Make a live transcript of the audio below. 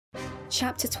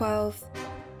Chapter 12.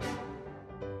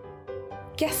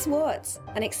 Guess what?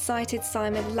 An excited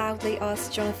Simon loudly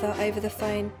asked Jonathan over the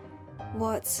phone.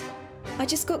 What? I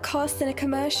just got cast in a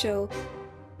commercial.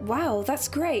 Wow, that's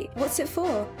great. What's it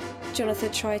for?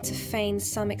 Jonathan tried to feign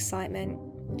some excitement.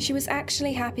 She was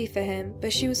actually happy for him,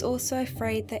 but she was also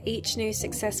afraid that each new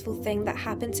successful thing that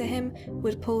happened to him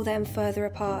would pull them further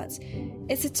apart.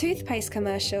 It's a toothpaste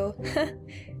commercial.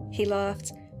 He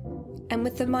laughed. And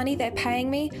with the money they're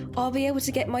paying me, I'll be able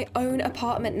to get my own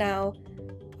apartment now.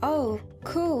 Oh,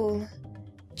 cool.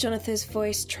 Jonathan's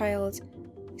voice trailed.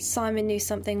 Simon knew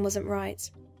something wasn't right.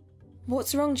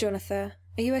 What's wrong, Jonathan?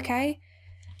 Are you okay?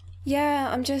 Yeah,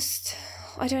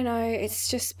 I don't know, it's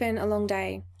just been a long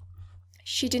day.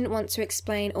 She didn't want to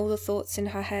explain all the thoughts in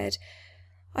her head.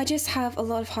 I just have a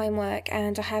lot of homework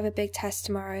and I have a big test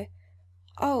tomorrow.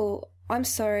 Oh, I'm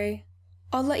sorry.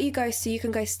 I'll let you go so you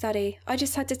can go study. I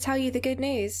just had to tell you the good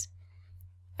news.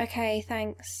 Okay,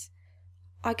 thanks.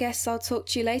 I guess I'll talk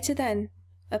to you later then,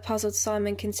 a puzzled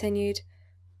Simon continued.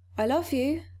 I love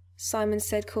you, Simon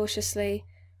said cautiously.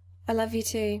 I love you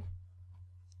too.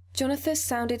 Jonathan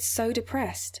sounded so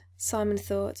depressed, Simon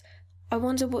thought. I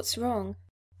wonder what's wrong.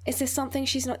 Is there something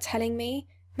she's not telling me?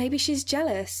 Maybe she's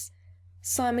jealous.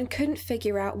 Simon couldn't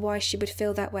figure out why she would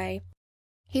feel that way.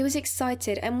 He was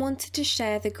excited and wanted to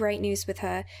share the great news with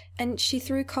her, and she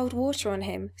threw cold water on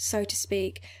him, so to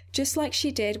speak, just like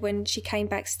she did when she came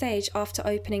backstage after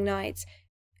opening night.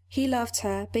 He loved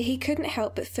her, but he couldn't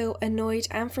help but feel annoyed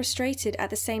and frustrated at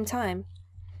the same time.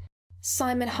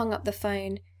 Simon hung up the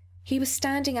phone. He was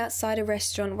standing outside a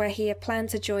restaurant where he had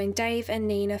planned to join Dave and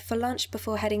Nina for lunch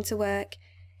before heading to work.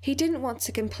 He didn't want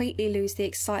to completely lose the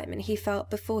excitement he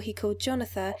felt before he called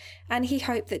Jonathan, and he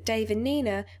hoped that Dave and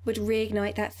Nina would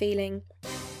reignite that feeling.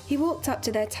 He walked up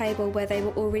to their table where they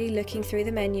were already looking through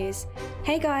the menus.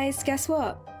 Hey guys, guess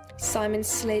what? Simon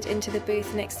slid into the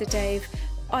booth next to Dave.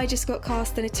 I just got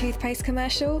cast in a toothpaste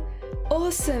commercial.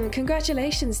 Awesome,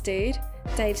 congratulations, dude,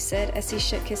 Dave said as he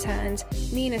shook his hand.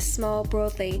 Nina smiled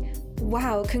broadly.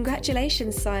 Wow,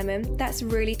 congratulations, Simon. That's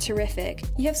really terrific.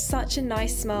 You have such a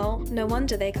nice smile. No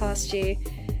wonder they cast you.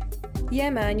 Yeah,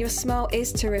 man, your smile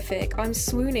is terrific. I'm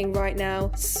swooning right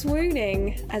now.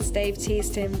 Swooning! As Dave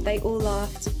teased him, they all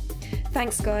laughed.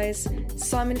 Thanks, guys.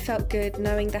 Simon felt good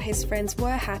knowing that his friends were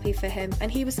happy for him,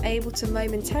 and he was able to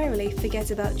momentarily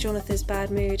forget about Jonathan's bad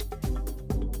mood.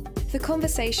 The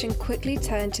conversation quickly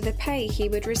turned to the pay he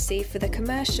would receive for the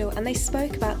commercial, and they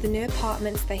spoke about the new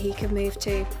apartments that he could move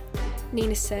to.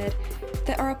 Nina said,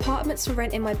 There are apartments for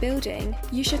rent in my building.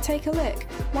 You should take a look.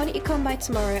 Why don't you come by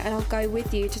tomorrow and I'll go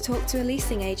with you to talk to a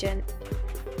leasing agent?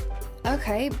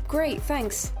 Okay, great,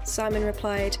 thanks, Simon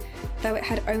replied. Though it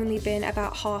had only been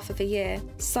about half of a year,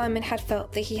 Simon had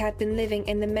felt that he had been living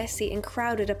in the messy and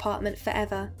crowded apartment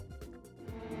forever.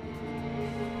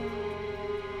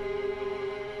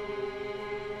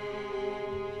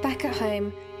 Back at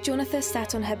home, Jonathan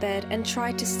sat on her bed and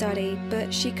tried to study,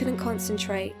 but she couldn't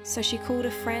concentrate, so she called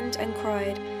a friend and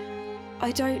cried.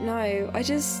 I don't know, I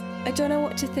don't know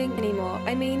what to think anymore.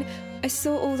 I mean, I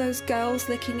saw all those girls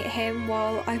looking at him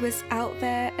while I was out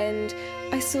there, and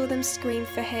I saw them scream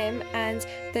for him, and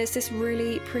there's this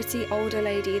really pretty older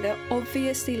lady that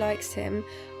obviously likes him.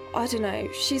 I don't know,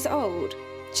 she's old.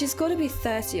 She's got to be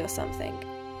 30 or something.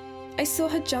 I saw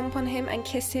her jump on him and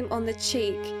kiss him on the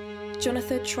cheek.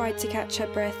 Jonathan tried to catch her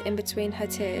breath in between her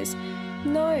tears.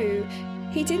 No,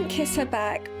 he didn't kiss her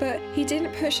back, but he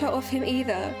didn't push her off him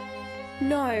either.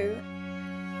 No,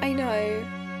 I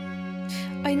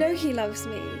know he loves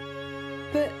me,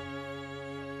 but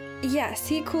yes,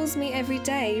 he calls me every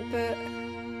day, but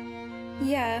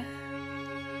yeah,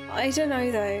 I don't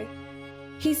know though.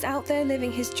 He's out there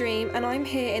living his dream, and I'm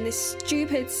here in this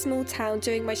stupid small town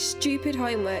doing my stupid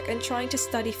homework and trying to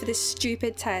study for this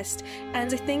stupid test,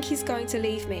 and I think he's going to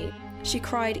leave me. She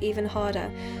cried even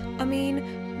harder. I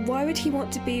mean, why would he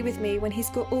want to be with me when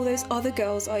he's got all those other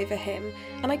girls over him?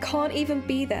 And I can't even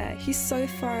be there. He's so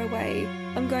far away.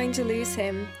 I'm going to lose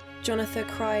him. Jonathan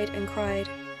cried and cried.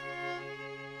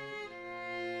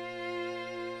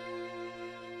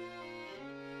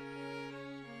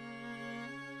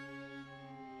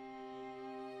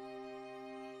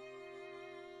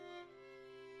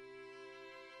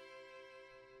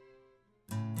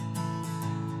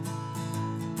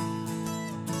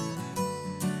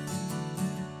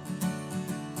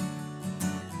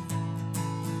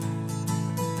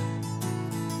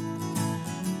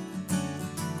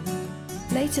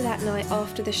 Later that night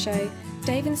after the show,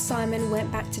 Dave and Simon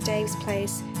went back to Dave's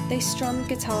place. They strummed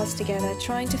guitars together,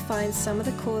 trying to find some of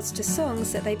the chords to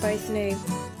songs that they both knew.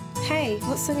 Hey,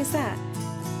 what song is that?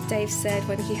 Dave said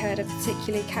when he heard a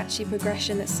particularly catchy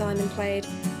progression that Simon played.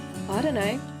 I don't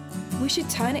know. We should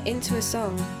turn it into a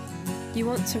song. You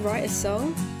want to write a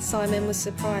song? Simon was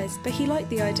surprised, but he liked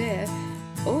the idea.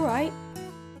 All right,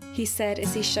 he said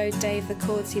as he showed Dave the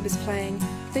chords he was playing.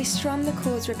 They strummed the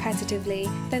chords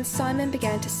repetitively, then Simon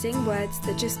began to sing words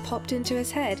that just popped into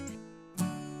his head.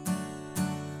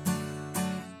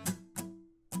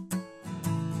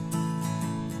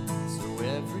 So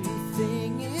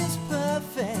everything is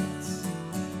perfect,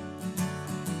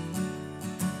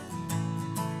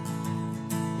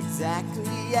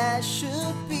 exactly as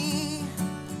should be.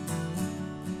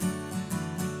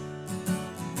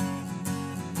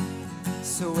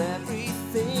 So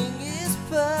everything is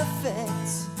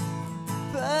perfect,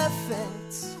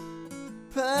 perfect,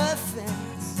 perfect.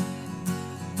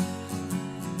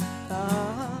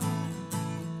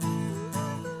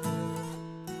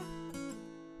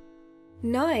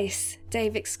 Nice,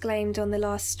 Dave exclaimed on the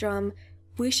last strum.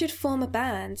 We should form a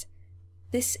band.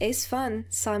 This is fun,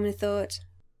 Simon thought.